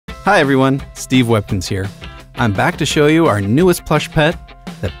Hi everyone, Steve Webkinz here. I'm back to show you our newest plush pet,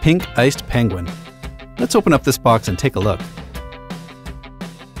 the pink iced penguin. Let's open up this box and take a look.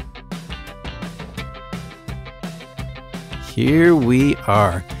 Here we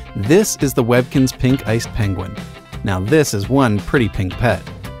are. This is the Webkinz pink iced penguin. Now this is one pretty pink pet.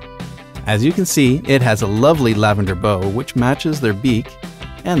 As you can see, it has a lovely lavender bow which matches their beak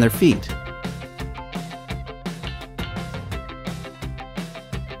and their feet.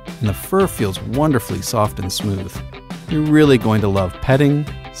 And the fur feels wonderfully soft and smooth. You're really going to love petting,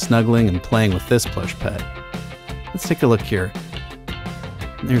 snuggling, and playing with this plush pet. Let's take a look here.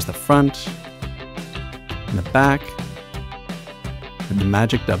 There's the front, and the back, and the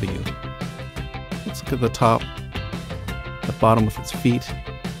magic W. Let's look at the top, the bottom with its feet.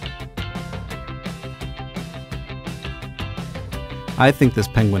 I think this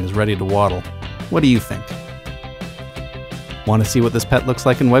penguin is ready to waddle. What do you think? Want to see what this pet looks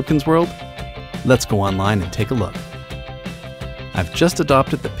like in Webkinz World? Let's go online and take a look. I've just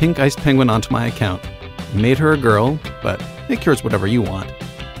adopted the pink iced penguin onto my account. I made her a girl, but make yours whatever you want.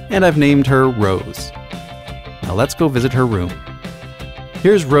 And I've named her Rose. Now let's go visit her room.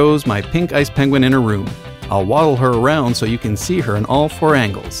 Here's Rose, my pink iced penguin, in her room. I'll waddle her around so you can see her in all 4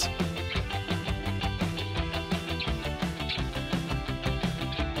 angles.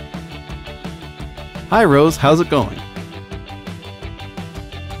 Hi Rose, how's it going?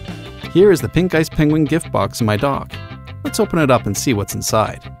 Here is the pink iced penguin gift box in my dock. Let's open it up and see what's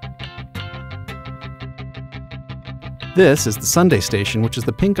inside. This is the Sunday Station, which is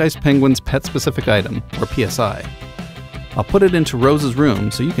the pink iced penguin's pet-specific item, or PSI. I'll put it into Rose's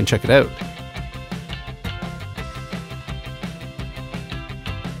room so you can check it out.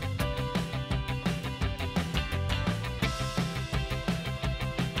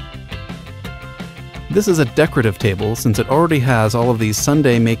 This is a decorative table since it already has all of these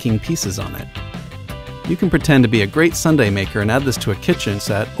sundae making pieces on it. You can pretend to be a great sundae maker and add this to a kitchen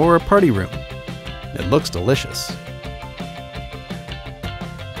set or a party room. It looks delicious.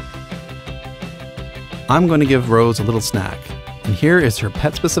 I'm going to give Rose a little snack, and here is her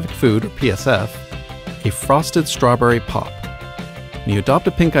pet-specific food, or PSF, a frosted strawberry pop. When you adopt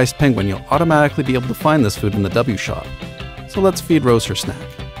a pink iced penguin, you'll automatically be able to find this food in the W shop. So let's feed Rose her snack.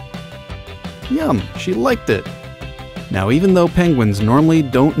 Yum, she liked it. Now, even though penguins normally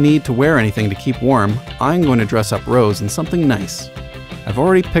don't need to wear anything to keep warm, I'm going to dress up Rose in something nice. I've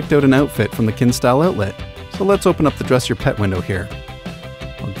already picked out an outfit from the Kinz Style outlet, so let's open up the Dress Your Pet window here.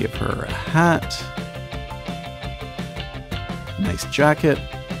 I'll give her a hat, a nice jacket,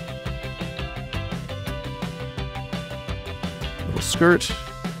 a little skirt,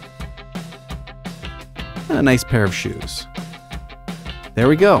 and a nice pair of shoes. There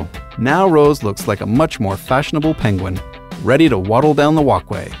we go. Now Rose looks like a much more fashionable penguin, ready to waddle down the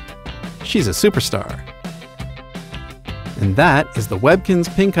walkway. She's a superstar. And that is the Webkinz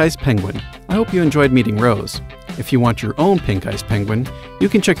pink iced penguin. I hope you enjoyed meeting Rose. If you want your own pink iced penguin, you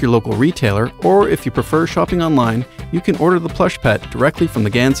can check your local retailer, or if you prefer shopping online, you can order the plush pet directly from the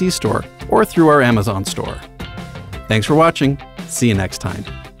Webkinz store or through our Amazon store. Thanks for watching. See you next time.